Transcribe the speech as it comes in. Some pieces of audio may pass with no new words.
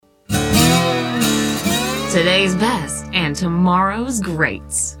Today's best and tomorrow's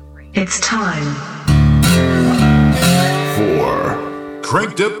greats. It's time for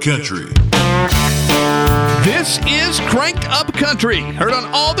Cranked Up Country. This is Cranked Up Country, heard on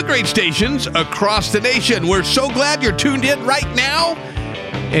all the great stations across the nation. We're so glad you're tuned in right now.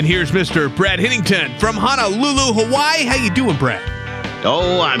 And here's Mr. Brad Hennington from Honolulu, Hawaii. How you doing, Brad?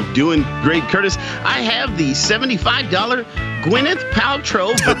 Oh, I'm doing great, Curtis. I have the $75 Gwyneth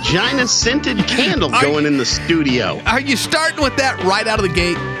Paltrow vagina scented candle going in the studio. Are you starting with that right out of the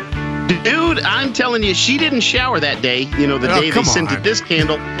gate? Dude, I'm telling you, she didn't shower that day, the day they scented this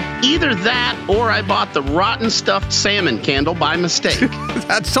candle. Either that or I bought the rotten stuffed salmon candle by mistake.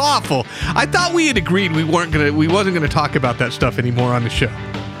 That's awful. I thought we had agreed we wasn't gonna talk about that stuff anymore on the show.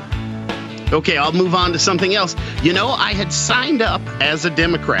 Okay, I'll move on to something else. I had signed up as a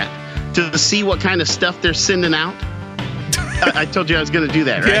Democrat to see what kind of stuff they're sending out. I told you I was going to do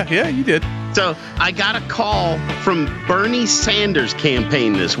that, right? Yeah, you did. So I got a call from Bernie Sanders'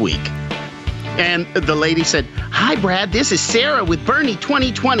 campaign this week. And the lady said, "Hi, Brad, this is Sarah with Bernie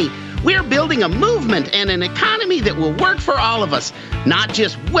 2020. We're building a movement and an economy that will work for all of us, not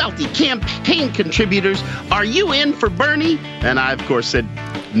just wealthy campaign contributors. Are you in for Bernie?" And I, of course, said,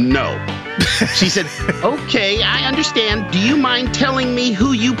 "No." She said, "Okay, I understand. Do you mind telling me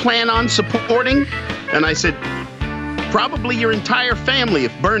who you plan on supporting?" And I said, "Probably your entire family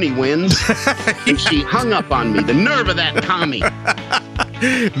if Bernie wins." And she hung up on me. The nerve of that commie.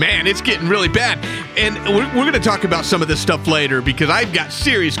 Man, it's getting really bad. And we're going to talk about some of this stuff later because I've got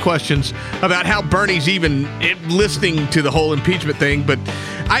serious questions about how Bernie's even listening to the whole impeachment thing. But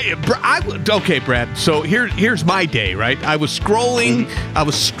okay, Brad. So here's my day, right? I was scrolling and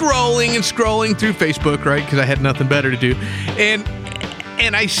scrolling through Facebook, right? Because I had nothing better to do.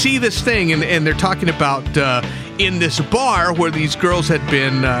 And I see this thing, and they're talking about in this bar where these girls had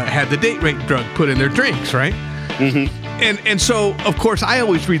been had the date rape drug put in their drinks, right? Mm-hmm. And so, of course, I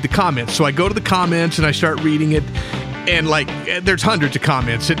always read the comments. So I go to the comments and I start reading it, and there's hundreds of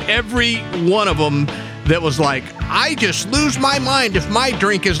comments, and every one of them that was like, "I just lose my mind if my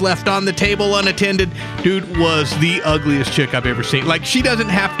drink is left on the table unattended," dude, was the ugliest chick I've ever seen. Like, she doesn't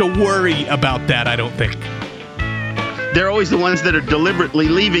have to worry about that, I don't think. They're always the ones that are deliberately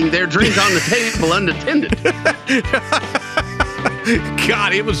leaving their drink on the table unattended.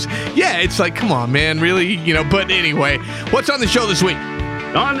 God, it's like, come on, man, really? But anyway, what's on the show this week?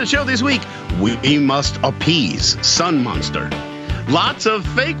 On the show this week, we must appease Sun Monster. Lots of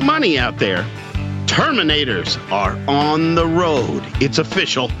fake money out there. Terminators are on the road. It's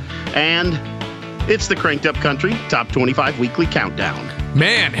official. And it's the Cranked Up Country Top 25 Weekly Countdown.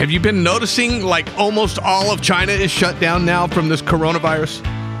 Man, have you been noticing almost all of China is shut down now from this coronavirus?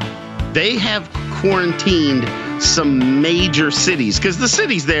 They have quarantined some major cities because the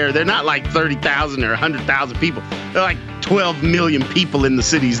cities they're not like 30,000 or 100,000 people. They're like 12 million people in the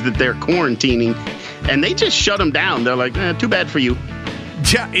cities that they're quarantining, and they just shut them down. They're like, too bad for you.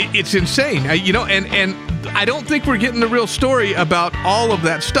 Yeah, it's insane. And I don't think we're getting the real story about all of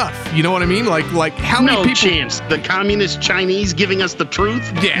that stuff. You know what I mean? Like how many people? No chance. The communist Chinese giving us the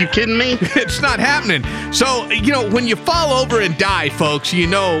truth? Yeah. You kidding me? It's not happening. So, when you fall over and die, folks, we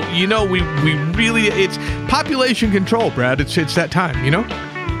really, it's population control, Brad. It's that time,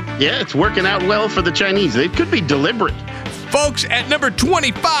 Yeah, it's working out well for the Chinese. It could be deliberate. Folks, at number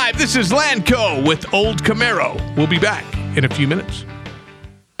 25, this is Lanco with Old Camaro. We'll be back in a few minutes.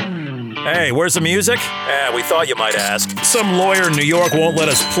 Hey, where's the music? We thought you might ask. Some lawyer in New York won't let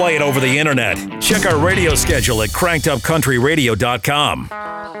us play it over the internet. Check our radio schedule at crankedupcountryradio.com.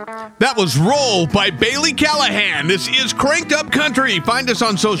 That was Roll by Bailey Callahan. This is Cranked Up Country. Find us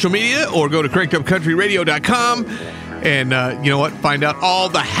on social media or go to crankedupcountryradio.com. And you know what? Find out all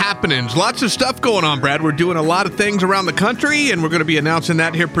the happenings. Lots of stuff going on, Brad. We're doing a lot of things around the country, and we're going to be announcing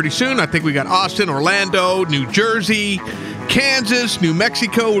that here pretty soon. I think we got Austin, Orlando, New Jersey, Kansas, New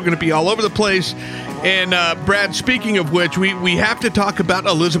Mexico. We're going to be all over the place. And, Brad, speaking of which, we have to talk about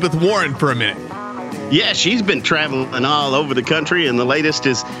Elizabeth Warren for a minute. Yeah, she's been traveling all over the country, and the latest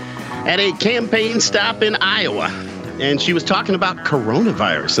is at a campaign stop in Iowa. And she was talking about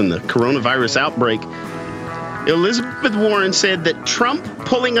coronavirus and the coronavirus outbreak. Elizabeth Warren said that Trump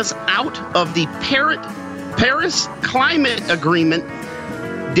pulling us out of the Paris Climate Agreement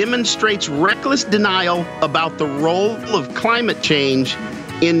demonstrates reckless denial about the role of climate change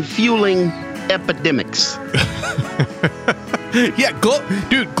in fueling epidemics. Yeah,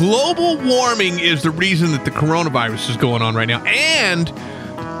 global warming is the reason that the coronavirus is going on right now. And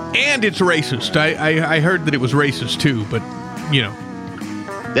it's racist. I heard that it was racist too, but,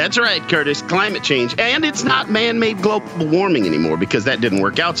 That's right, Curtis. Climate change. And it's not man-made global warming anymore because that didn't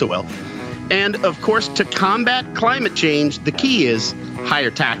work out so well. And of course, to combat climate change, the key is higher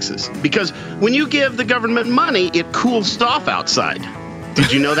taxes. Because when you give the government money, it cools off outside.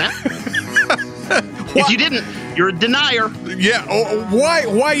 Did you know that? If you didn't, you're a denier. Yeah. Oh,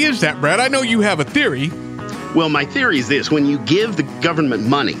 why is that, Brad? I know you have a theory. Well, my theory is this. When you give the government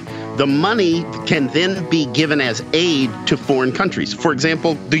money, the money can then be given as aid to foreign countries. For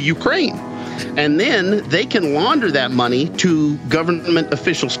example, the Ukraine. And then they can launder that money to government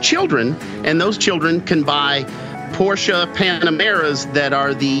officials' children, and those children can buy Porsche Panameras that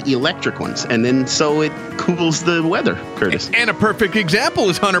are the electric ones. And then so it cools the weather, Curtis. And a perfect example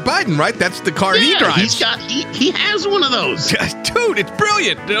is Hunter Biden, right? That's the car he drives. He has one of those. Dude, it's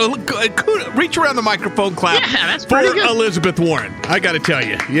brilliant. Reach around the microphone, clap. Yeah, that's for pretty good. Elizabeth Warren. I got to tell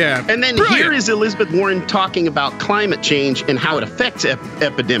you. Yeah. And then brilliant. Here is Elizabeth Warren talking about climate change and how it affects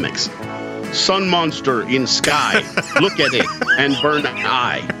epidemics. Sun monster in sky. Look at it and burn an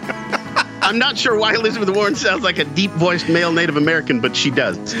eye. I'm not sure why Elizabeth Warren sounds like a deep-voiced male Native American, but she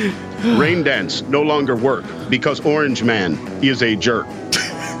does. Rain dance no longer work because Orange Man is a jerk.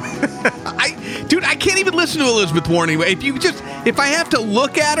 I can't even listen to Elizabeth Warren anyway. If I have to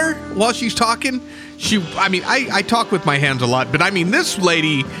look at her while she's talking, I talk with my hands a lot, but I mean, this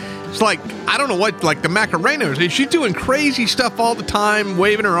lady, it's like, I don't know what, like the Macarena. She's doing crazy stuff all the time,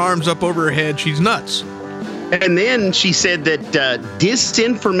 waving her arms up over her head. She's nuts. And then she said that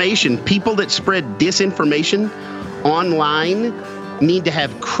disinformation, people that spread disinformation online need to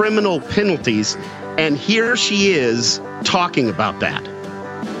have criminal penalties. And here she is talking about that.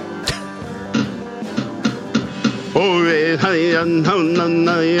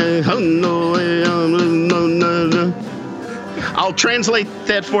 I'll translate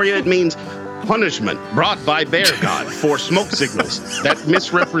that for you. It means punishment brought by Bear God for smoke signals that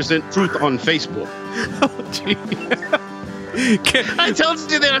misrepresent truth on Facebook. Oh, gee. I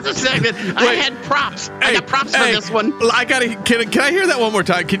told you there was a second. I had props. I got props for this one. Can I hear that one more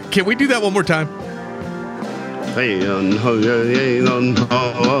time? Can we do that one more time?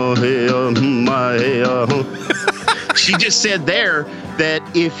 She just said there that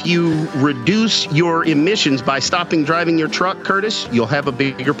if you reduce your emissions by stopping driving your truck, Curtis, you'll have a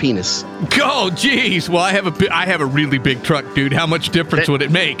bigger penis. Oh, geez. Well, I have a really big truck, dude. How much difference would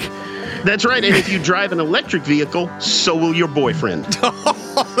it make? That's right. And if you drive an electric vehicle, so will your boyfriend.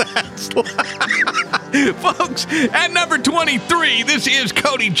 Oh, that's... Folks, at number 23, this is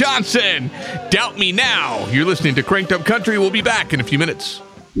Cody Johnson. Doubt Me Now. You're listening to Cranked Up Country. We'll be back in a few minutes.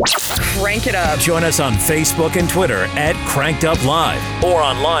 Crank it up. Join us on Facebook and Twitter at Cranked Up Live or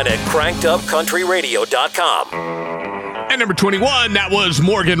online at crankedupcountryradio.com. At number 21, that was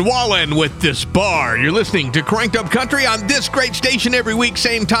Morgan Wallen with This Bar. You're listening to Cranked Up Country on this great station every week,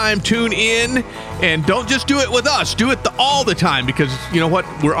 same time. Tune in, and don't just do it with us. Do it all the time, because you know what?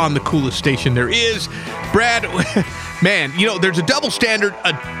 We're on the coolest station there is. Brad, man, there's a double standard,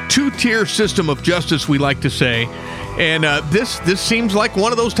 a two-tier system of justice, we like to say, and this seems like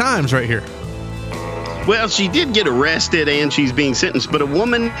one of those times right here. Well, she did get arrested, and she's being sentenced, but a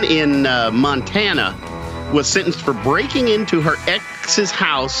woman in Montana was sentenced for breaking into her ex's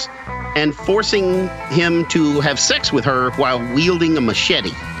house and forcing him to have sex with her while wielding a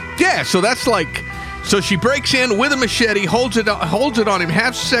machete. Yeah, so that's like, so she breaks in with a machete, holds it on him,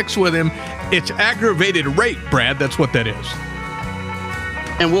 has sex with him. It's aggravated rape, Brad. That's what that is.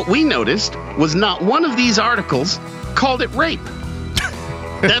 And what we noticed was not one of these articles called it rape.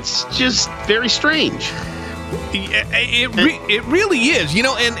 That's just very strange. It really is,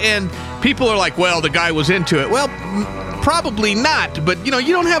 and people are like, well, the guy was into it. Well, probably not, but you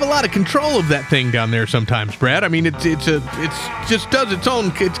don't have a lot of control of that thing down there sometimes, Brad. I mean, it's just does its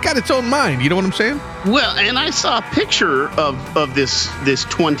own. It's got its own mind. You know what I'm saying? Well, and I saw a picture of this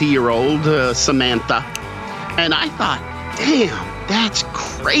 20-year-old Samantha, and I thought, damn, that's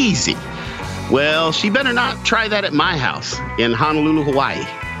crazy. Well, she better not try that at my house in Honolulu, Hawaii,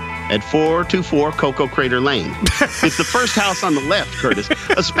 at 424 Cocoa Crater Lane. It's the first house on the left, Curtis,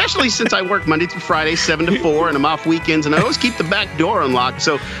 especially since I work Monday through Friday, 7 to 4, and I'm off weekends, and I always keep the back door unlocked.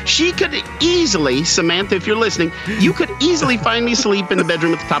 So she could easily, Samantha, if you're listening, you could easily find me asleep in the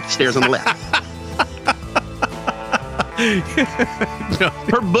bedroom at the top of the stairs on the left.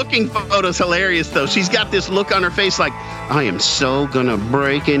 Her booking photo's hilarious, though. She's got this look on her face like, I am so gonna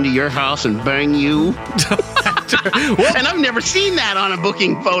break into your house and bang you. And I've never seen that on a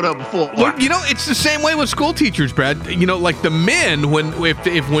booking photo before. Well, it's the same way with school teachers, Brad. Like the men,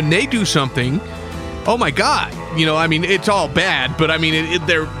 when they do something, oh my God, I mean, it's all bad, but I mean,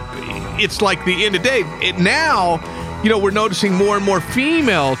 it's like the end of the day. Now, we're noticing more and more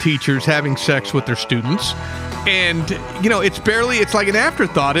female teachers having sex with their students. And, it's like an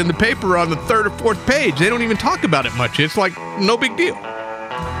afterthought in the paper on the third or fourth page. They don't even talk about it much. It's like no big deal.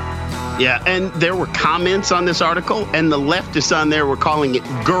 Yeah, and there were comments on this article, and the leftists on there were calling it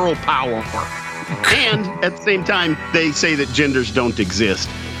girl power. And at the same time, they say that genders don't exist.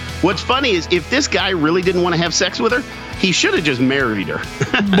 What's funny is if this guy really didn't want to have sex with her, he should have just married her.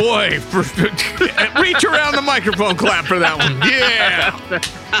 Boy, reach around the microphone clap for that one. Yeah.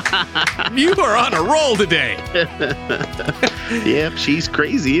 You are on a roll today. Yep, she's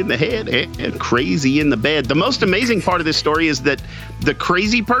crazy in the head and crazy in the bed. The most amazing part of this story is that the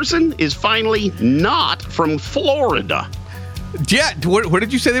crazy person is finally not from Florida. Yeah, where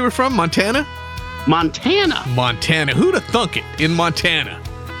did you say they were from? Montana? Montana. Who'd have thunk it in Montana?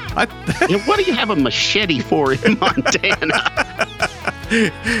 What do you have a machete for in Montana?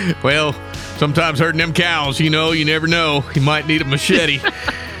 Well, sometimes herding them cows, you never know. You might need a machete.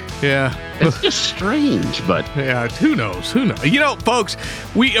 Yeah. It's just strange, but... Yeah, who knows? Folks,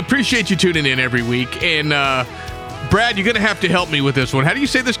 we appreciate you tuning in every week. And, Brad, you're going to have to help me with this one. How do you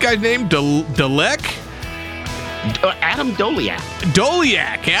say this guy's name? Dalek? Adam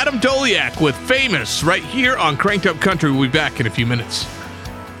Doliak. Adam Doliak with Famous right here on Cranked Up Country. We'll be back in a few minutes.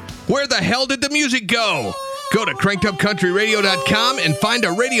 Where the hell did the music go? Go to crankedupcountryradio.com and find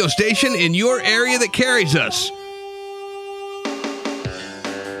a radio station in your area that carries us.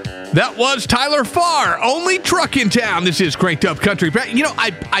 That was Tyler Farr, only truck in town. This is Cranked Up Country.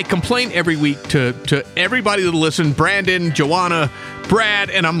 I complain every week to everybody that listens, Brandon, Joanna, Brad,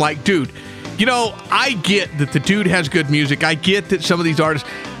 and I'm like, dude, I get that the dude has good music. I get that some of these artists...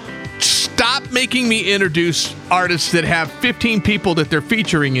 Stop making me introduce artists that have 15 people that they're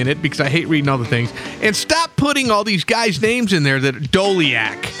featuring in it because I hate reading all the things. And stop putting all these guys' names in there that are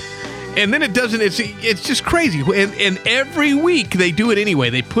Doliak. And then it doesn't, it's just crazy. And every week they do it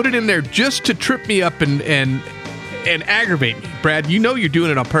anyway. They put it in there just to trip me up and aggravate me. Brad, you're doing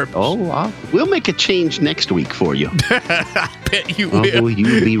it on purpose. Oh, we'll make a change next week for you. I bet you will. Oh,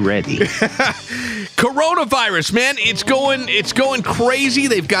 you be ready. Coronavirus, man, it's going crazy.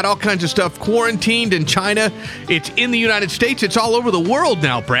 They've got all kinds of stuff quarantined in China. It's in the United States. It's all over the world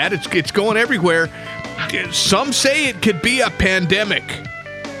now, Brad. It's going everywhere. Some say it could be a pandemic.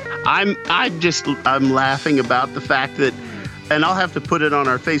 I'm laughing about the fact that, and I'll have to put it on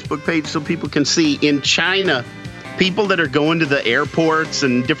our Facebook page so people can see, in China, people that are going to the airports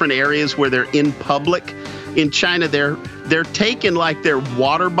and different areas where they're in public, in China, they're taking like their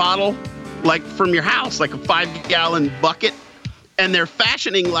water bottle, like from your house, like a 5-gallon bucket, and they're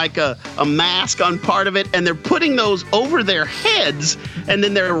fashioning like a mask on part of it, and they're putting those over their heads, and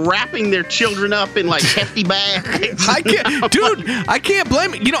then they're wrapping their children up in like hefty bags. I can't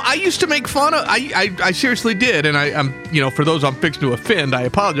blame it. I used to make fun of, I seriously did, and I'm for those I'm fixing to offend, I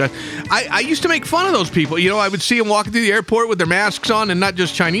apologize. I used to make fun of those people. I would see them walking through the airport with their masks on, and not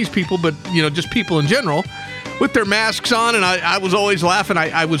just Chinese people, but, just people in general, with their masks on, and I was always laughing.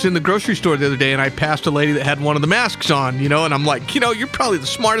 I was in the grocery store the other day, and I passed a lady that had one of the masks on, and I'm like, you're probably the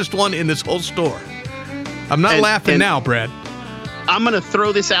smartest one in this whole store. I'm not laughing now, Brad. I'm going to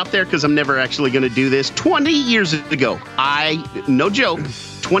throw this out there because I'm never actually going to do this. 20 years ago, no joke,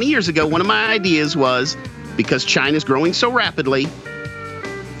 20 years ago, one of my ideas was, because China's growing so rapidly,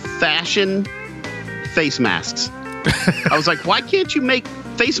 fashion face masks. I was like, why can't you make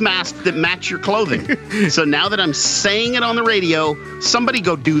face masks that match your clothing? So now that I'm saying it on the radio, somebody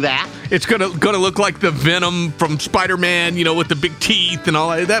go do that. It's gonna look like the Venom from Spider-Man, with the big teeth and all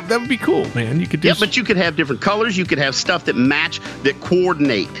that. That would be cool, man. You could do. Yeah, but you could have different colors. You could have stuff that match, that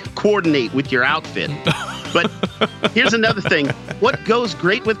coordinate with your outfit. But here's another thing. What goes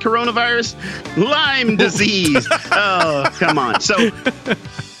great with coronavirus? Lyme disease. Oh, come on. So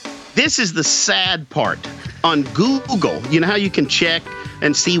this is the sad part. On Google, you know how you can check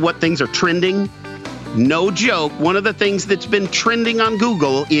and see what things are trending? No joke. One of the things that's been trending on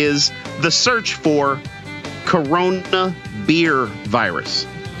Google is the search for Corona beer virus.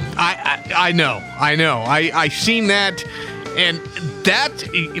 I know. I seen that, and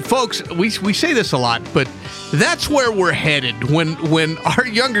that, folks, we say this a lot, but that's where we're headed when our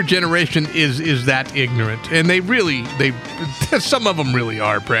younger generation is that ignorant, and they some of them really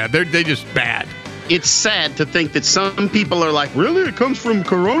are, Brad. They're just bad. It's sad to think that some people are like, really? It comes from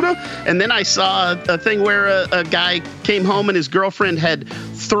Corona? And then I saw a thing where a guy came home and his girlfriend had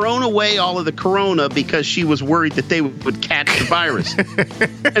thrown away all of the Corona because she was worried that they would catch the virus.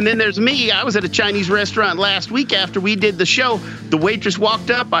 And then there's me. I was at a Chinese restaurant last week after we did the show. The waitress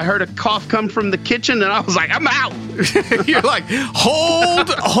walked up. I heard a cough come from the kitchen, and I was like, I'm out. You're like,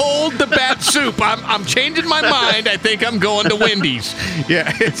 hold the bad soup. I'm changing my mind. I think I'm going to Wendy's.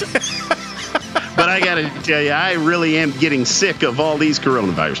 Yeah. But I got to tell you, I really am getting sick of all these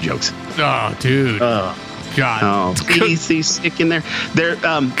coronavirus jokes. Oh, dude. God. Oh, he's sick in there.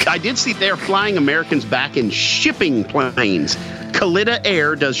 I did see they're flying Americans back in shipping planes. Kalitta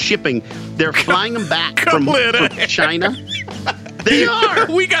Air does shipping. They're flying them back from China. They are.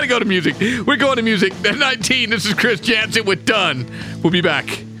 We got to go to music. We're going to music. At 19, this is Chris Jansen with Done. We'll be back.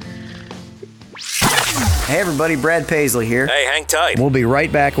 Hey, everybody. Brad Paisley here. Hey, hang tight. We'll be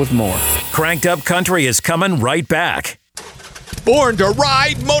right back with more. Cranked Up Country is coming right back. Born to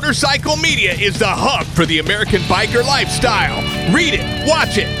Ride Motorcycle Media is the hub for the American biker lifestyle. Read it,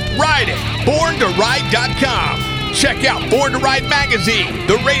 watch it, ride it. BornToRide.com. Check out Born to Ride magazine,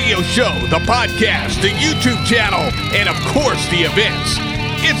 the radio show, the podcast, the YouTube channel, and of course the events.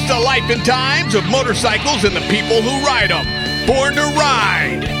 It's the life and times of motorcycles and the people who ride them. Born to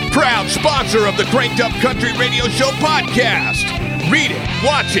Ride, proud sponsor of the Cranked Up Country Radio Show podcast. Read it,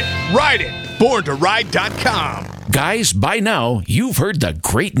 watch it, ride it. BornToRide.com. Guys, by now, you've heard the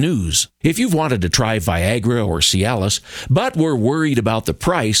great news. If you've wanted to try Viagra or Cialis, but were worried about the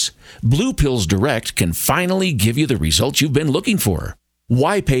price, Blue Pills Direct can finally give you the results you've been looking for.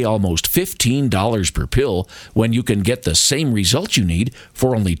 Why pay almost $15 per pill when you can get the same results you need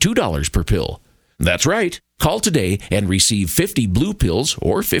for only $2 per pill? That's right. Call today and receive 50 blue pills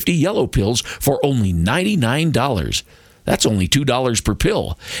or 50 yellow pills for only $99. That's only $2 per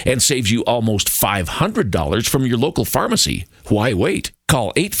pill and saves you almost $500 from your local pharmacy. Why wait?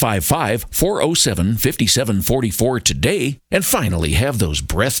 Call 855-407-5744 today and finally have those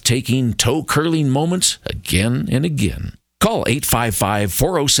breathtaking, toe-curling moments again and again. Call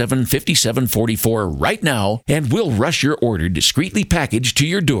 855-407-5744 right now and we'll rush your order discreetly packaged to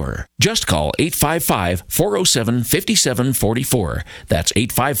your door. Just call 855-407-5744. That's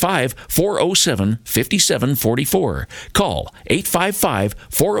 855-407-5744. Call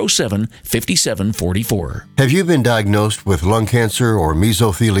 855-407-5744. Have you been diagnosed with lung cancer or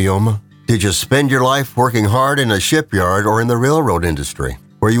mesothelioma? Did you spend your life working hard in a shipyard or in the railroad industry?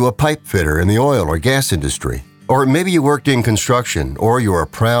 Were you a pipe fitter in the oil or gas industry? Or maybe you worked in construction, or you're a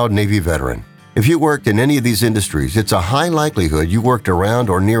proud Navy veteran. If you worked in any of these industries, it's a high likelihood you worked around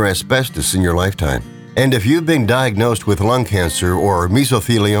or near asbestos in your lifetime. And if you've been diagnosed with lung cancer or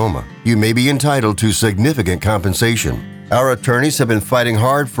mesothelioma, you may be entitled to significant compensation. Our attorneys have been fighting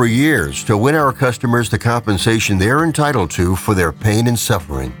hard for years to win our customers the compensation they're entitled to for their pain and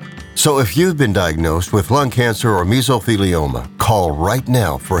suffering. So if you've been diagnosed with lung cancer or mesothelioma, call right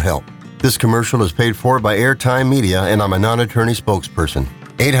now for help. This commercial is paid for by Airtime Media, and I'm a non-attorney spokesperson.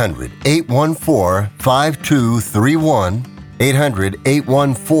 800-814-5231.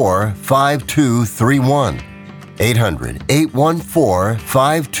 800-814-5231.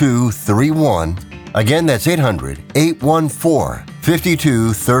 800-814-5231. Again, that's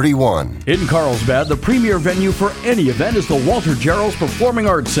 800-814-5231. In Carlsbad, the premier venue for any event is the Walter Gerrells Performing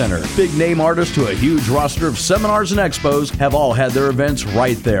Arts Center. Big name artists to a huge roster of seminars and expos have all had their events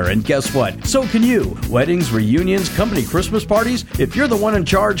right there. And guess what? So can you. Weddings, reunions, company Christmas parties. If you're the one in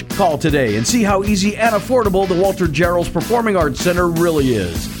charge, call today and see how easy and affordable the Walter Gerrells Performing Arts Center really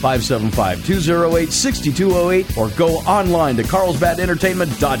is. 575-208-6208 or go online to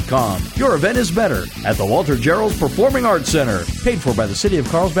carlsbadentertainment.com. Your event is better at the Walter Gerrells Performing Arts Center. Paid for by the City of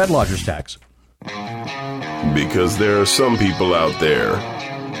Carlsbad Lodgers Tax. Because there are some people out there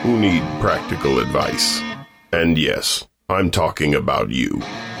who need practical advice. And yes, I'm talking about you.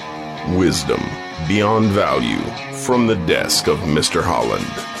 Wisdom beyond value from the desk of Mr. Holland.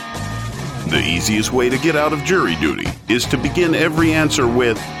 The easiest way to get out of jury duty is to begin every answer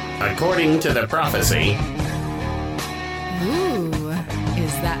with, According to the prophecy. Ooh,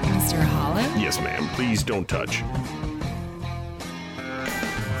 is that Mr. Holland? yes, ma'am, please don't touch.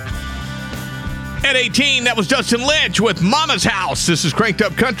 At 18, that was Dustin Lynch with Mama's House. This is Cranked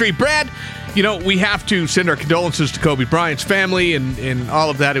Up Country. Brad, you know, we have to send our condolences to Kobe Bryant's family and all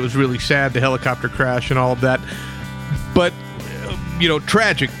of that. It was really sad, the helicopter crash and all of that. But, you know,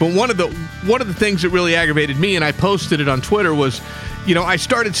 tragic. But one of the things that really aggravated me, and I posted it on Twitter, was, you know, I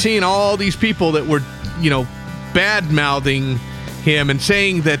started seeing all these people that were, you know, bad-mouthing him and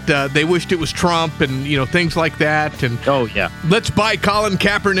saying that they wished it was Trump and, you know, things like that. And oh, yeah. Let's buy Colin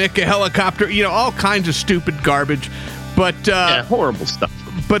Kaepernick a helicopter, you know, all kinds of stupid garbage. But yeah, horrible stuff.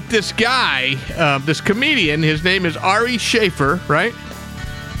 But this guy, this comedian, his name is Ari Shafer, right?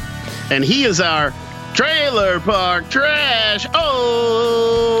 And he is our trailer park trash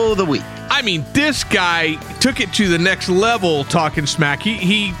the week. I mean, this guy took it to the next level talking smack.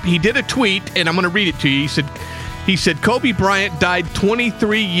 He did a tweet, and I'm going to read it to you. He said, Kobe Bryant died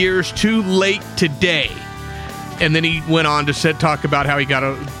 23 years too late today. And then he went on to talk about how he got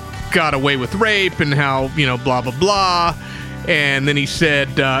got away with rape and how, blah, blah, blah. And then he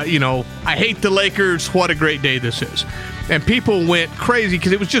said, I hate the Lakers. What a great day this is. And people went crazy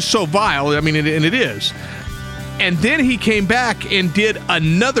because it was just so vile. I mean, and it is. And then he came back and did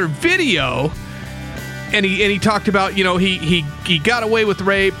another video. And he talked about, he got away with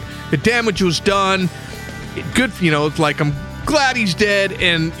rape. The damage was done. Good, it's like, I'm glad he's dead.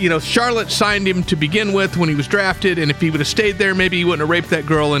 And, Charlotte signed him to begin with when he was drafted. And if he would have stayed there, maybe he wouldn't have raped that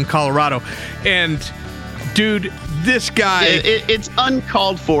girl in Colorado. And, dude, this guy... It's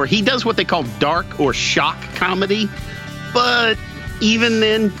uncalled for. He does what they call dark or shock comedy. But even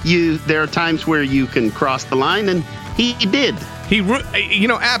then, there are times where you can cross the line, and he did. He,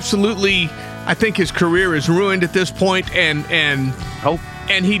 absolutely... I think his career is ruined at this point, and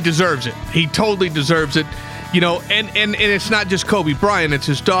he deserves it. He totally deserves it. And it's not just Kobe Bryant, it's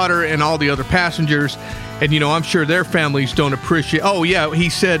his daughter and all the other passengers. And, I'm sure their families don't appreciate. Oh, yeah, he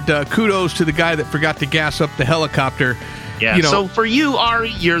said kudos to the guy that forgot to gas up the helicopter. Yeah, so for you,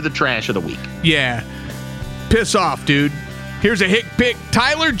 Ari, you're the trash of the week. Yeah. Piss off, dude. Here's a hick pick,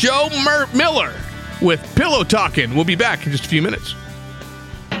 Tyler Joe Miller with Pillow Talking. We'll be back in just a few minutes.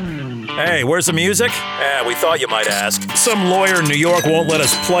 Hey, where's the music? We thought you might ask. Some lawyer in New York won't let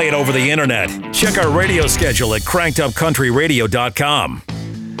us play it over the internet. Check our radio schedule at crankedupcountryradio.com.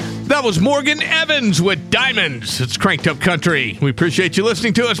 That was Morgan Evans with Diamonds. It's Cranked Up Country. We appreciate you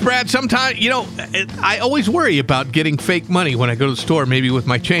listening to us, Brad. Sometimes, I always worry about getting fake money when I go to the store, maybe with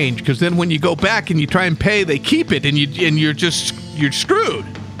my change, because then when you go back and you try and pay, they keep it, and you're screwed.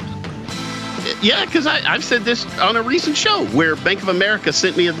 Yeah, because I've said this on a recent show where Bank of America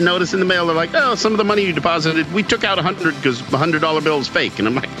sent me a notice in the mail. They're like, oh, some of the money you deposited, we took out $100 because the $100 bill is fake. And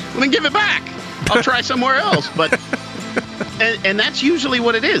I'm like, well, then give it back. I'll try somewhere else. But and that's usually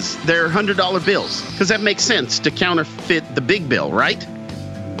what it is. They're $100 bills because that makes sense to counterfeit the big bill, right?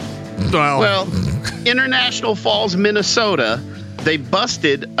 Well, International Falls, Minnesota, they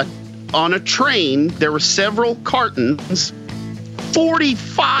busted on a train. There were several cartons,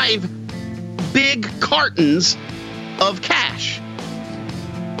 45 big cartons of cash.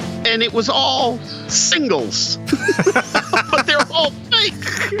 And it was all singles. But they're all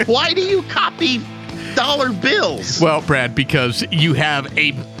fake. Why do you copy dollar bills? Well, Brad, because you have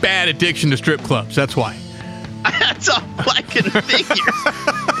a bad addiction to strip clubs. That's why. That's all I can figure.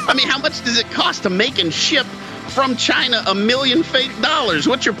 I mean, how much does it cost to make and ship from China 1 million fake dollars?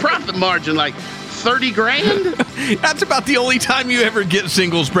 What's your profit margin like? 30 grand? That's about the only time you ever get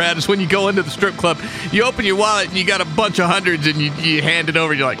singles, Brad, is when you go into the strip club. You open your wallet and you got a bunch of hundreds and you hand it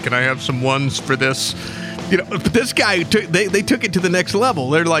over. You're like, can I have some ones for this? But this guy, they took it to the next level.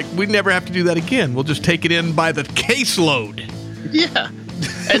 They're like, we never have to do that again. We'll just take it in by the caseload. Yeah.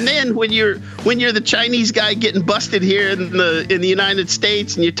 And then when you're the Chinese guy getting busted here in the United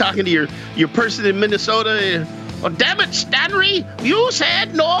States and you're talking to your person in Minnesota, oh, damn it, Stanley, you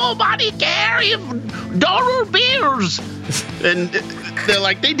said nobody carry dollar bills. And they're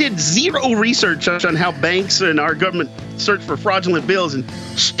like, they did zero research on how banks and our government search for fraudulent bills. And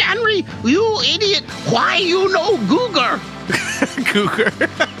Stanley, you idiot, why you know Google? Cougar.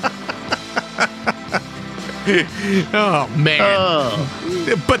 Oh man!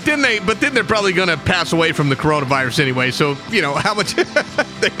 But then they're probably going to pass away from the coronavirus anyway. So how much they're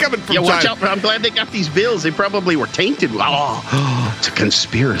coming from? Yeah, watch China. out! I'm glad they got these bills. They probably were tainted. Oh, it's a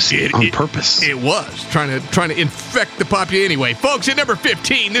conspiracy on purpose. It was trying to infect the population anyway, folks. At number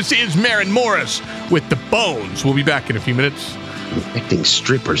 15, this is Maren Morris with The Bones. We'll be back in a few minutes. Infecting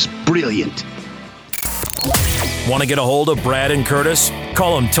strippers, brilliant. Want to get a hold of Brad and Curtis?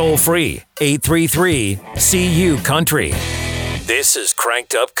 Call them toll-free, 833-CU-COUNTRY. This is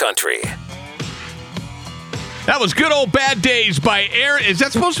Cranked Up Country. That was Good Old Bad Days by Aaron. Is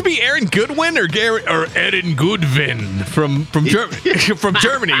that supposed to be Aaron Goodwin or Aaron Goodwin from Germany? From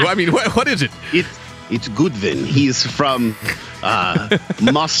Germany. I mean, what is it? It's Goodwin. He's from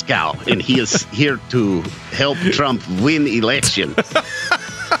Moscow, and he is here to help Trump win election.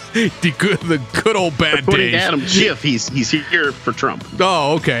 The good old bad According days. to Adam Schiff, he's here for Trump.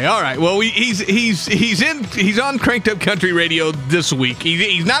 Oh, okay, all right. Well, he's on Cranked Up Country Radio this week.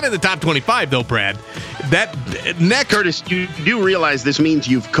 He's not in the top 25 though, Brad. That next, Curtis, you do realize this means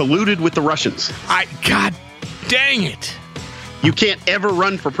you've colluded with the Russians. God dang it. You can't ever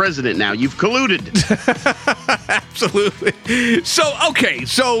run for president now. You've colluded. Absolutely. So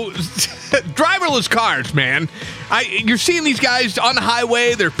driverless cars, man. You're seeing these guys on the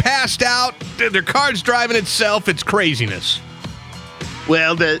highway. They're passed out. Their car's driving itself. It's craziness.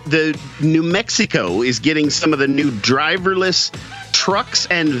 Well, the New Mexico is getting some of the new driverless trucks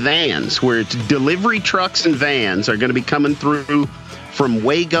and vans, where it's delivery trucks and vans are going to be coming through from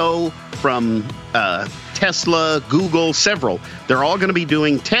Wago, from Tesla, Google, several. They're all going to be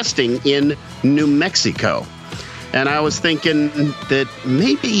doing testing in New Mexico. And I was thinking that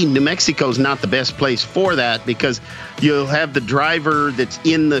maybe New Mexico's not the best place for that, because you'll have the driver that's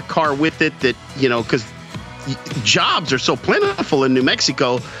in the car with it that, because jobs are so plentiful in New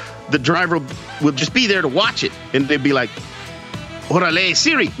Mexico, the driver will just be there to watch it. And they'd be like, Orale,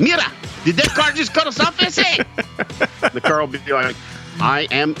 Siri, mira, did that car just cut us off, ese? The car will be like, I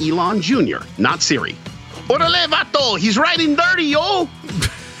am Elon Jr., not Siri. Orale, vato, he's riding dirty, yo.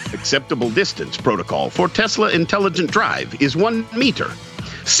 Acceptable distance protocol for Tesla Intelligent Drive is 1 meter.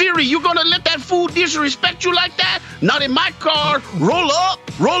 Siri, you gonna let that fool disrespect you like that? Not in my car. Roll up,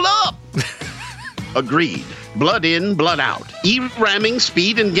 roll up. Agreed. Blood in, blood out. E-ramming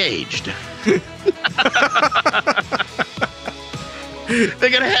speed engaged. They're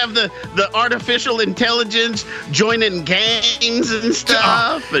going to have the artificial intelligence joining gangs and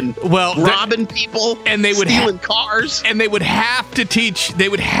stuff and robbing people and they would stealing cars. And they would have to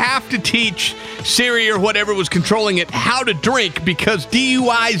teach Siri or whatever was controlling it how to drink, because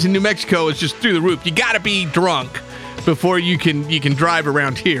DUIs in New Mexico is just through the roof. You got to be drunk before you can drive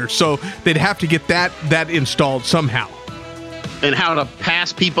around here. So they'd have to get that installed somehow. And how to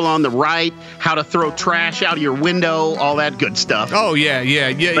pass people on the right, how to throw trash out of your window, all that good stuff. Oh, yeah.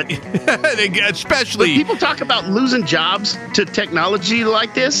 But, especially... When people talk about losing jobs to technology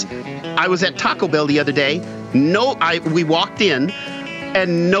like this, I was at Taco Bell the other day. We walked in,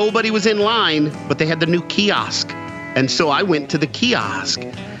 and nobody was in line, but they had the new kiosk. And so I went to the kiosk.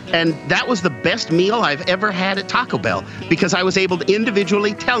 And that was the best meal I've ever had at Taco Bell, because I was able to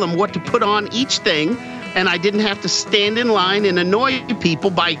individually tell them what to put on each thing, and I didn't have to stand in line and annoy people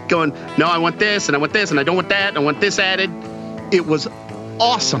by going, no, I want this, and I want this, and I don't want that, and I want this added. It was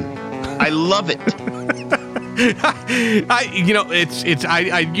awesome. I love it.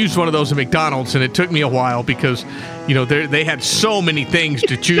 I used one of those at McDonald's, and it took me a while because, they had so many things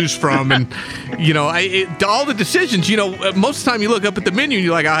to choose from, and all the decisions. Most of the time you look up at the menu and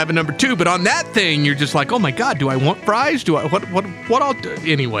you're like, I'll have a number 2, but on that thing you're just like, oh my God, do I want fries? Do I what I'll do?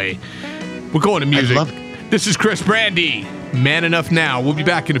 Anyway, we're going to music. I love it. This is Chris Brandy, Man Enough Now. We'll be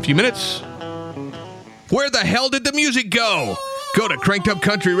back in a few minutes. Where the hell did the music go? Go to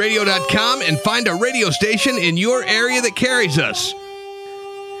crankedupcountryradio.com and find a radio station in your area that carries us.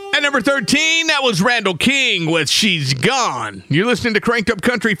 At number 13, that was Randall King with She's Gone. You're listening to Cranked Up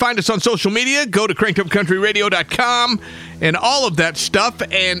Country. Find us on social media. Go to crankedupcountryradio.com and all of that stuff.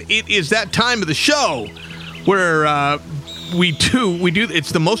 And it is that time of the show where we do.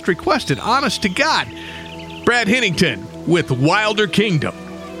 It's the most requested, honest to God. Brad Hennington with Wilder Kingdom.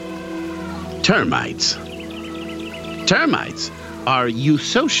 Termites. Termites are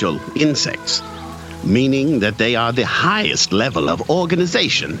eusocial insects, meaning that they are the highest level of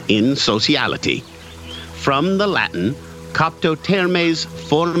organization in sociality. From the Latin, Coptotermes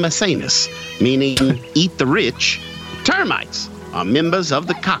formicanus, meaning eat the rich, termites are members of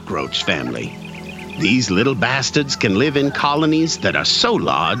the cockroach family. These little bastards can live in colonies that are so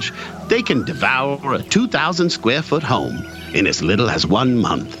large they can devour a 2,000 square foot home in as little as 1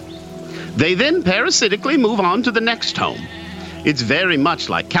 month. They then parasitically move on to the next home. It's very much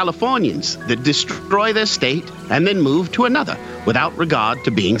like Californians that destroy their state and then move to another without regard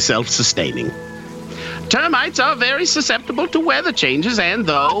to being self-sustaining. Termites are very susceptible to weather changes, and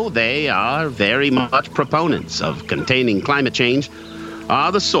though they are very much proponents of containing climate change,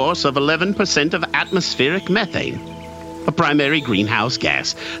 are the source of 11% of atmospheric methane, a primary greenhouse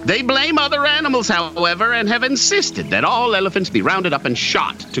gas. They blame other animals, however, and have insisted that all elephants be rounded up and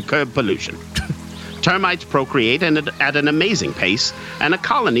shot to curb pollution. Termites procreate at an amazing pace, and a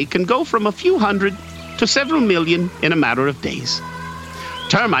colony can go from a few hundred to several million in a matter of days.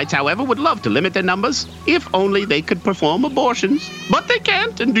 Termites, however, would love to limit their numbers if only they could perform abortions. But they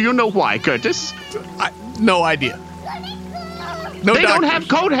can't, and do you know why, Curtis? No idea. No, they don't have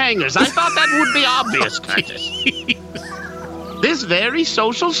coat hangers. I thought that would be obvious, Curtis. This very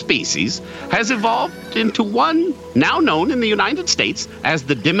social species has evolved into one now known in the United States as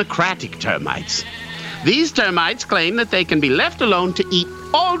the democratic termites. These termites claim that they can be left alone to eat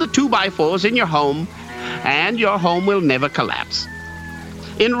all the 2x4s in your home, and your home will never collapse.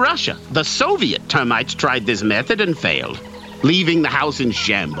 In Russia, the Soviet termites tried this method and failed, leaving the house in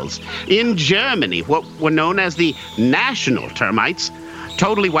shambles. In Germany, what were known as the national termites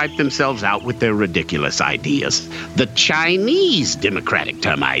totally wiped themselves out with their ridiculous ideas. The Chinese democratic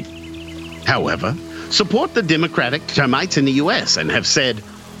termite, however, support the democratic termites in the U.S. and have said,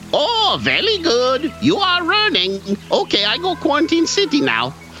 "Oh, very good. You are running. Okay, I go quarantine city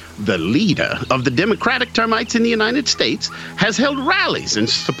now. the leader of the Democratic termites in the United States, has held rallies in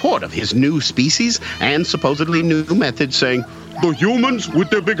support of his new species and supposedly new methods, saying, "The humans with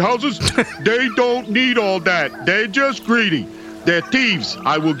their big houses, they don't need all that. They're just greedy. They're thieves.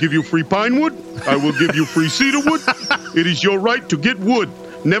 I will give you free pine wood. I will give you free cedar wood. It is your right to get wood.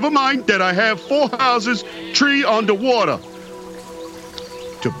 Never mind that I have 4 houses, tree underwater."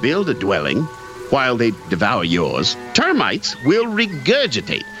 To build a dwelling while they devour yours, termites will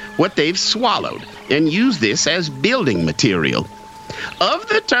regurgitate what they've swallowed and use this as building material. Of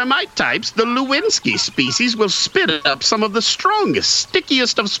the termite types, the Lewinsky species will spit up some of the strongest,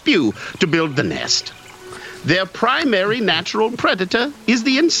 stickiest of spew to build the nest. Their primary natural predator is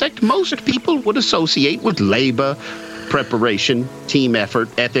the insect most people would associate with labor, preparation, team effort,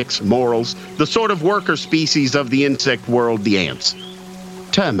 ethics, morals, the sort of worker species of the insect world, the ants.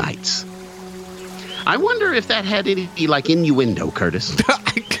 Termites. I wonder if that had any, innuendo, Curtis.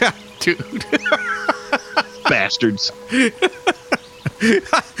 Dude. Bastards.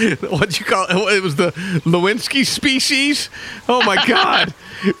 What'd you call it? It was the Lewinsky species? Oh, my God.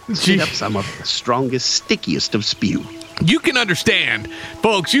 Spit up some of the strongest, stickiest of spew. You can understand,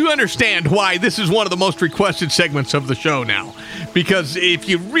 folks, you understand why this is one of the most requested segments of the show now. Because if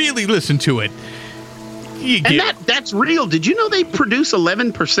you really listen to it, that's real. Did you know they produce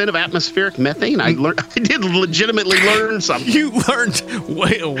 11% of atmospheric methane? I did legitimately learn something. You learned?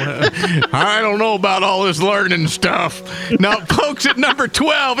 Well, I don't know about all this learning stuff. Now, folks, at number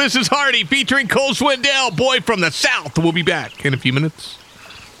 12, this is Hardy featuring Cole Swindell, Boy from the South. We'll be back in a few minutes.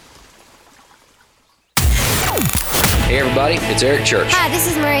 Hey, everybody, it's Eric Church. Hi, this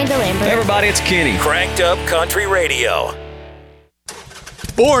is Miranda Lambert. Hey, everybody, it's Kenny. Cranked Up Country Radio.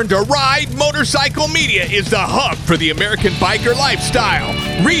 Born to Ride Motorcycle Media is the hub for the American biker lifestyle.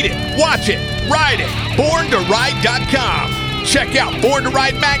 Read it, watch it, ride it. BornToRide.com. Check out Born to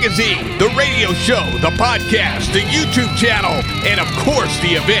Ride Magazine, the radio show, the podcast, the YouTube channel, and of course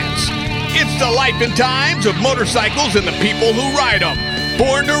the events. It's the life and times of motorcycles and the people who ride them.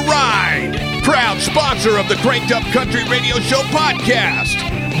 Born to Ride. Proud sponsor of the Cranked Up Country Radio Show podcast.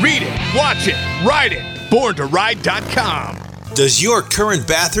 Read it, watch it, ride it. BornToRide.com. Does your current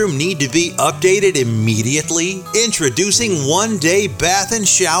bathroom need to be updated immediately? Introducing One Day Bath and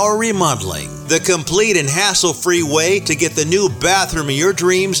Shower Remodeling, the complete and hassle-free way to get the new bathroom of your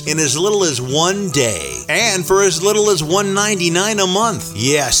dreams in as little as 1 day, and for as little as $199 a month.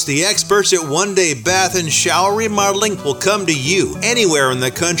 Yes, the experts at One Day Bath and Shower Remodeling will come to you anywhere in the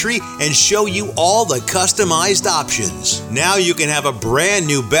country and show you all the customized options. Now you can have a brand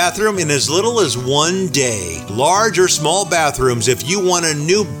new bathroom in as little as 1 day. Large or small bathrooms, if you want a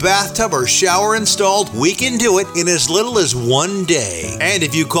new bathtub or shower installed, we can do it in as little as 1 day. And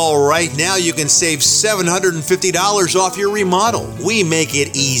if you call right now, you can save $750 off your remodel. We make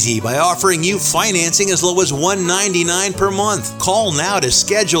it easy by offering you financing as low as $199 per month. Call now to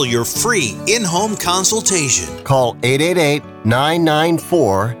schedule your free in-home consultation. Call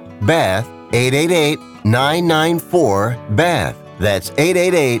 888-994-BATH, 888-994-BATH. That's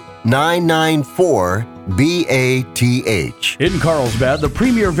 888-994-BATH. In Carlsbad, the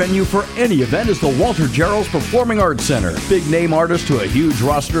premier venue for any event is the Walter Gerrells Performing Arts Center. Big name artists to a huge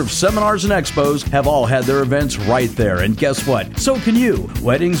roster of seminars and expos have all had their events right there. And guess what? So can you.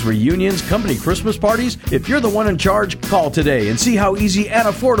 Weddings, reunions, company Christmas parties. If you're the one in charge, call today and see how easy and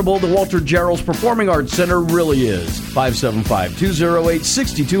affordable the Walter Gerrells Performing Arts Center really is.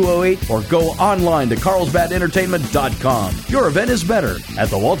 575-208-6208 or go online to carlsbadentertainment.com. Your event is better at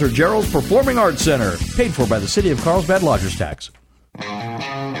the Walter Gerrells Performing Arts Center. Paid for by the City of Carlsbad Lodgers Tax.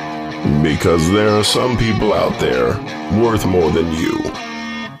 Because there are some people out there worth more than you.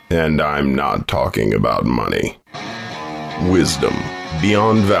 And I'm not talking about money. Wisdom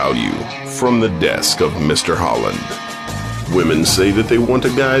beyond value from the desk of Mr. Holland. Women say that they want a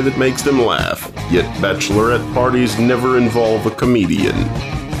guy that makes them laugh, yet bachelorette parties never involve a comedian.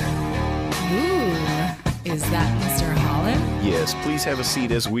 Ooh, is that Mr. Holland? Yes, please have a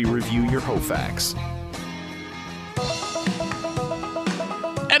seat as we review your HOFAX.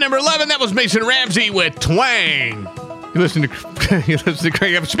 At number 11, that was Mason Ramsey with Twang. You listen to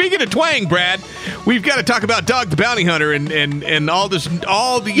Craig. Speaking of Twang, Brad, we've got to talk about Dog the Bounty Hunter and all these.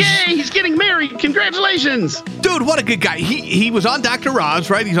 Yay, he's getting married. Congratulations. Dude, what a good guy. He was on Dr. Oz,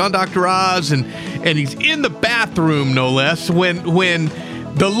 right? He's on Dr. Oz, and he's in the bathroom, no less, when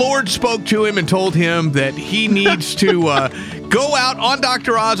the Lord spoke to him and told him that he needs to go out on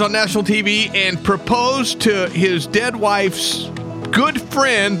Dr. Oz on national TV and propose to his dead wife's good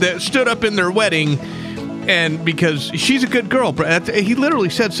friend that stood up in their wedding, and because she's a good girl. He literally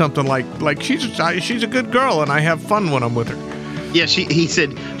said something like she's a good girl and I have fun when I'm with her. Yeah, he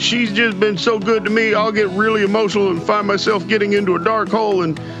said, she's just been so good to me, I'll get really emotional and find myself getting into a dark hole,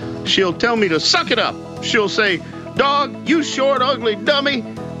 and she'll tell me to suck it up. She'll say, dog, you short, ugly dummy,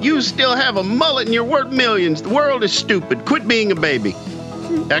 you still have a mullet and you're worth millions. The world is stupid. Quit being a baby.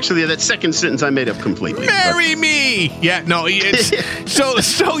 Actually, that second sentence I made up completely. Marry me! Yeah, no, it's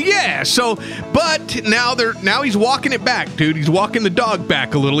but now he's walking it back, dude. He's walking the dog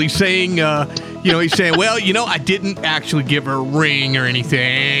back a little. He's saying, well, I didn't actually give her a ring or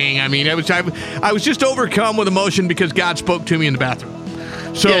anything. I mean, I was just overcome with emotion because God spoke to me in the bathroom.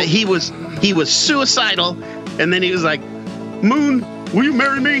 So yeah, he was suicidal, and then he was like, Moon, will you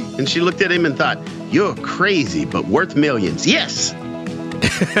marry me? And she looked at him and thought, you're crazy, but worth millions. Yes.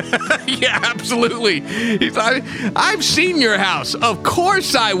 Yeah, absolutely. I've seen your house. Of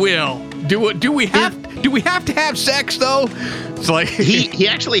course I will. Do we have to have sex though? It's like he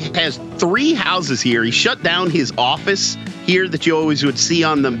actually has 3 houses here. He shut down his office here that you always would see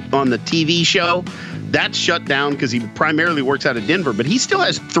on the TV show. That's shut down because he primarily works out of Denver, but he still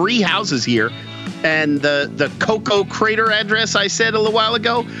has 3 houses here. And the Cocoa Crater address I said a little while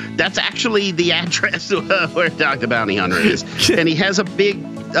ago, that's actually the address where Dr. Bounty Hunter is. And he has a big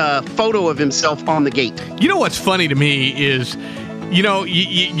photo of himself on the gate. You know what's funny to me is,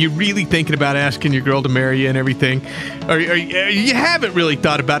 you're really thinking about asking your girl to marry you and everything, or you haven't really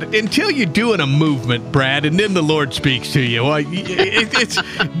thought about it until you're doing a movement, Brad, and then the Lord speaks to you. Well,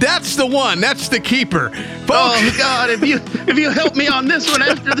 that's the one. That's the keeper. Folks, oh, God, if you help me on this one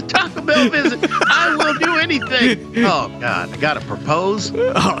after the Taco Bell visit, I will do anything. Oh, God, I got to propose?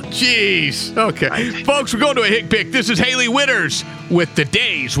 Oh, jeez. Okay. Folks, we're going to a Hick Pick. This is Haley Witters with The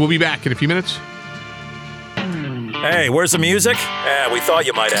Days. We'll be back in a few minutes. Hey, where's the music? We thought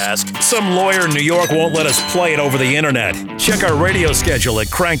you might ask. Some lawyer in New York won't let us play it over the internet. Check our radio schedule at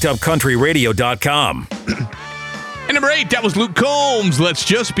crankedupcountryradio.com. And number 8, that was Luke Combs. Let's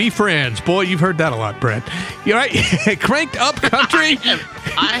just be friends. Boy, you've heard that a lot, Brad. You all right? Cranked Up Country?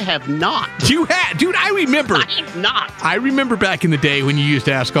 I have not. You had? Dude, I remember. I have not. I remember back in the day when you used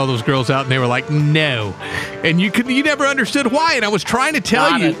to ask all those girls out and they were like, no. And you never understood why. And I was trying to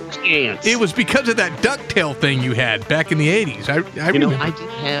tell you. It was because of that ducktail thing you had back in the 80s. I remember. I did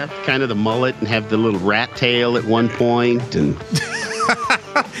have kind of the mullet and have the little rat tail at one point, and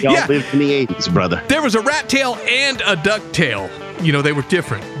y'all lived in the 80s, brother. There was a rat tail and a duck tail. They were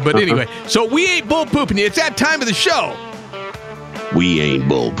different. But anyway, so we ain't bull pooping you. It's that time of the show. We ain't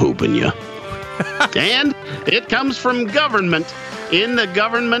bull pooping you. And it comes from government. In the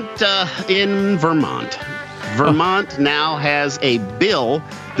government in Vermont. Vermont now has a bill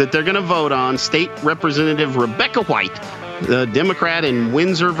that they're going to vote on. State Representative Rebecca White, the Democrat in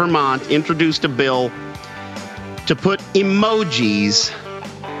Windsor, Vermont, introduced a bill to put emojis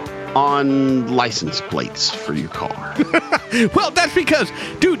on license plates for your car. Well, that's because,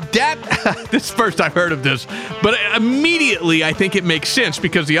 dude, this is the first I've heard of this, but immediately I think it makes sense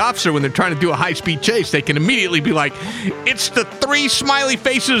because the officer, when they're trying to do a high-speed chase, they can immediately be like, it's the 3 smiley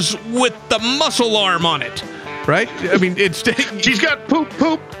faces with the muscle arm on it, right? I mean, she's got poop,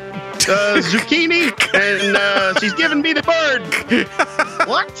 zucchini, and she's giving me the bird.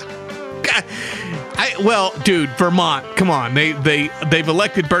 What? Well, dude, Vermont, come on. They've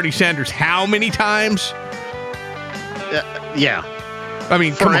elected Bernie Sanders how many times? Yeah. I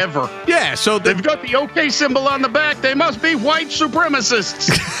mean, forever. Yeah, so they've got the OK symbol on the back. They must be white supremacists.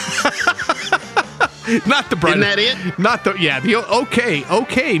 Not the brother. Isn't that it? Not the the OK.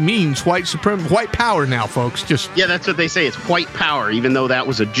 OK means white power now, folks. Yeah, that's what they say. It's white power, even though that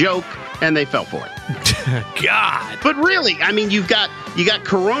was a joke and they fell for it. God. But really, I mean, you got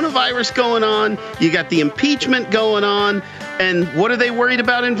coronavirus going on, you got the impeachment going on, and what are they worried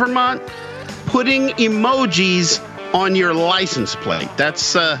about in Vermont? Putting emojis on your license plate.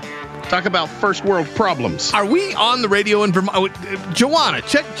 That's talk about first world problems. Are we on the radio in Vermont? Joanna,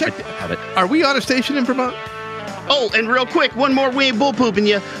 check. Are we on a station in Vermont? Oh, and real quick, one more, we ain't bull pooping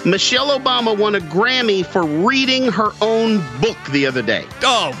you. Michelle Obama won a Grammy for reading her own book the other day.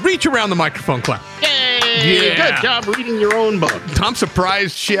 Oh, reach around the microphone, clap. Yay! Yeah. Good job reading your own book. I'm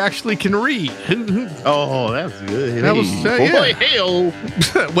surprised she actually can read. Oh, that's good. That was, boy, hey-o.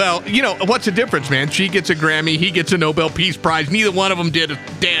 Well, what's the difference, man? She gets a Grammy, he gets a Nobel Peace Prize. Neither one of them did a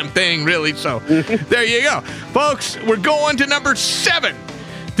damn thing, really. So there you go. Folks, we're going to number 7.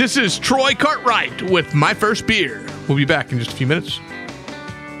 This is Troy Cartwright with My First Beer. We'll be back in just a few minutes.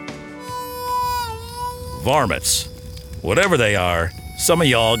 Varmints. Whatever they are, some of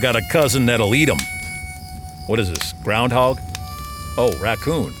y'all got a cousin that'll eat them. What is this, groundhog? Oh,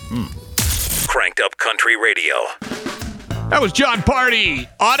 raccoon. Cranked Up Country Radio. That was John Party.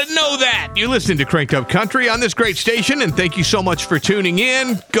 Ought to know that. You listen to Cranked Up Country on this great station, and thank you so much for tuning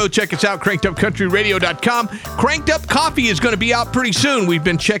in. Go check us out, crankedupcountryradio.com. Cranked Up Coffee is going to be out pretty soon. We've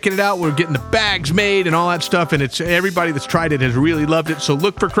been checking it out. We're getting the bags made and all that stuff, and it's everybody that's tried it has really loved it. So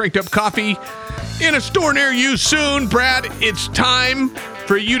look for Cranked Up Coffee in a store near you soon. Brad, it's time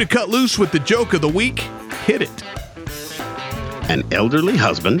for you to cut loose with the joke of the week. Hit it. An elderly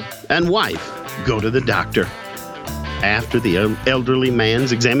husband and wife go to the doctor. After the elderly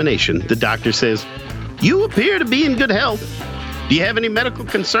man's examination, the doctor says, "You appear to be in good health. Do you have any medical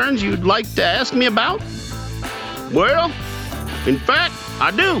concerns you'd like to ask me about?" "Well, in fact, I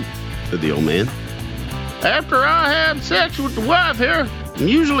do," said the old man. "After I have sex with the wife here, I'm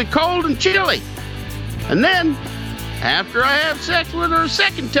usually cold and chilly. And then, after I have sex with her a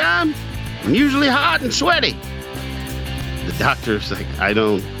second time, I'm usually hot and sweaty." The doctor's like, I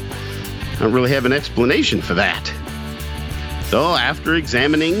don't really have an explanation for that. So after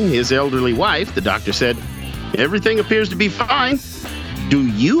examining his elderly wife, the doctor said, "Everything appears to be fine. Do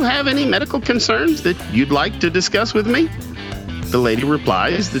you have any medical concerns that you'd like to discuss with me?" The lady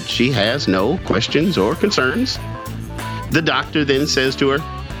replies that she has no questions or concerns. The doctor then says to her,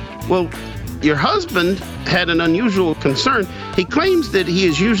 "Well, your husband had an unusual concern. He claims that he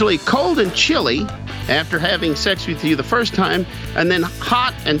is usually cold and chilly after having sex with you the first time, and then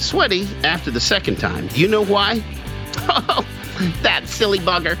hot and sweaty after the second time. Do you know why?" "Oh, that silly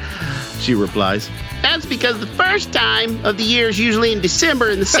bugger," she replies. "That's because the first time of the year is usually in December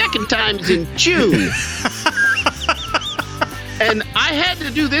and the second time is in June." And I had to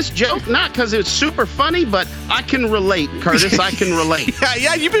do this joke, not because it's super funny, but I can relate, Curtis. I can relate.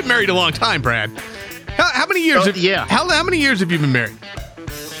 Yeah, you've been married a long time, Brad. How many years? How many years have you been married?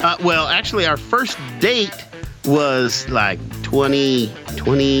 Well, actually, our first date was like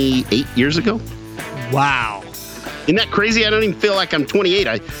 28 years ago. Wow. Isn't that crazy? I don't even feel like I'm 28.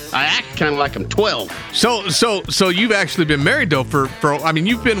 I act kind of like I'm 12. So you've actually been married, though, for I mean,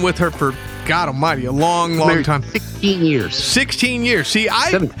 you've been with her for, God almighty, a long time. 16 years. 16 years. See,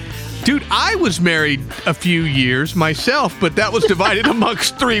 Dude, I was married a few years myself, but that was divided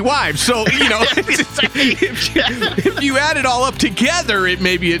amongst 3 wives. So, you know, if you add it all up together,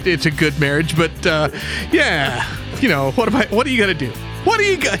 it's a good marriage. But, yeah, you know, what are you going to do?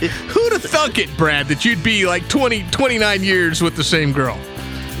 Who'd have thunk it, Brad, that you'd be like 29 years with the same girl?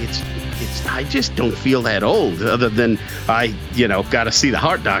 I just don't feel that old, other than I, got to see the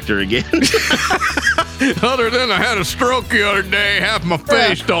heart doctor again. Other than I had a stroke the other day, half my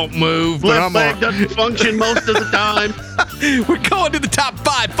face don't move. Left leg doesn't function most of the time. We're going to the top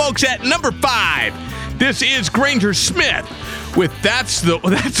 5, folks. At number 5, this is Granger Smith with That's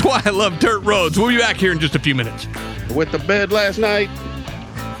Why I Love Dirt Roads. We'll be back here in just a few minutes. With the bed last night.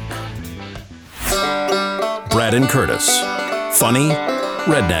 Brad and Curtis. Funny,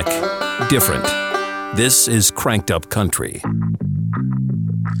 redneck, different. This is Cranked Up Country.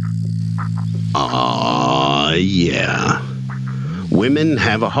 Aw, yeah. Women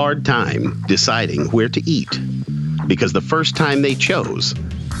have a hard time deciding where to eat because the first time they chose,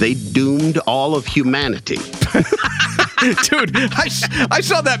 they doomed all of humanity. Dude, I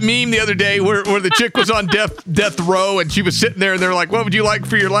saw that meme the other day where the chick was on death row and she was sitting there and they're like, "What would you like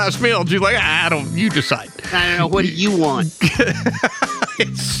for your last meal?" And she's like, you decide. I don't know. What do you want?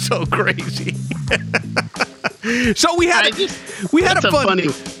 It's so crazy. So we had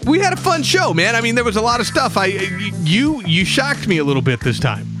a fun show, man. I mean, there was a lot of stuff. You shocked me a little bit this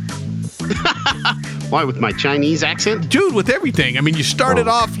time. Why, with my Chinese accent? Dude, with everything. I mean, you started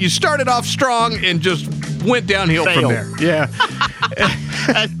off strong and just went downhill from there. Yeah.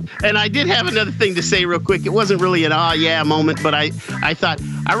 And I did have another thing to say real quick. It wasn't really an yeah moment, but I thought,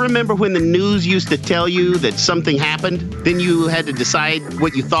 I remember when the news used to tell you that something happened, then you had to decide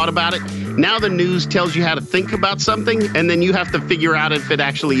what you thought about it. Now the news tells you how to think about something, and then you have to figure out if it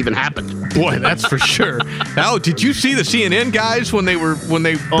actually even happened. Boy, that's for sure. Oh, did you see the CNN guys when they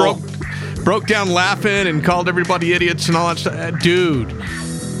broke down laughing and called everybody idiots and all that stuff? Dude.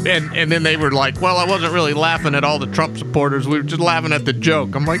 And then they were like, "Well, I wasn't really laughing at all the Trump supporters. We were just laughing at the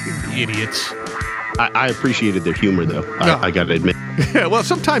joke." I'm like, idiots. I appreciated their humor, though. No. I got to admit. Yeah, well,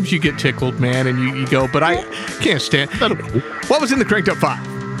 sometimes you get tickled, man, and you go, but I can't stand. What was in the Cranked Up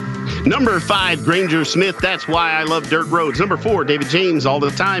 5? Number 5, Granger Smith, That's Why I Love Dirt Roads. Number 4, David James, All the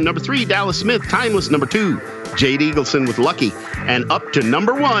Time. Number 3, Dallas Smith, Timeless. Number 2, Jade Eagleson with Lucky. And up to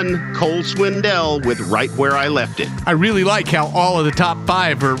number 1, Cole Swindell with Right Where I Left It. I really like how all of the top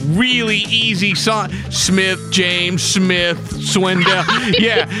 5 are really easy songs. Smith, James, Smith, Swindell.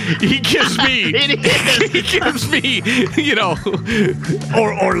 Yeah, he gives me,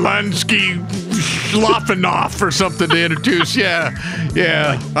 Orlansky, Schlafenoff or something to introduce. Yeah.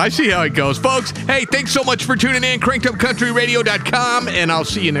 I see how it goes. Folks, hey, thanks so much for tuning in. CrankedUpCountryRadio.com, and I'll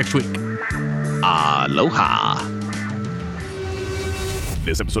see you next week. Aloha.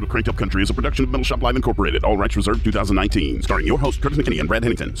 This episode of Cranked Up Country is a production of Metal Shop Live Incorporated. All rights reserved 2019. Starring your host, Curtis McKinney and Brad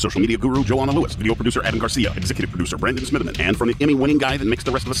Hennington. Social media guru, Joanna Lewis. Video producer, Adam Garcia. Executive producer, Brandon Smitherman. And from the Emmy-winning guy that makes the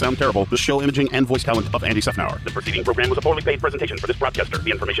rest of us sound terrible, the show imaging and voice talent of Andy Sefnauer. The preceding program was a poorly paid presentation for this broadcaster.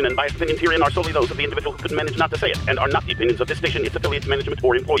 The information and biased opinions herein are solely those of the individual who could manage not to say it, and are not the opinions of this station, its affiliates, management,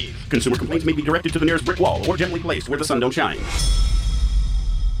 or employees. Consumer complaints may be directed to the nearest brick wall, or gently placed where the sun don't shine.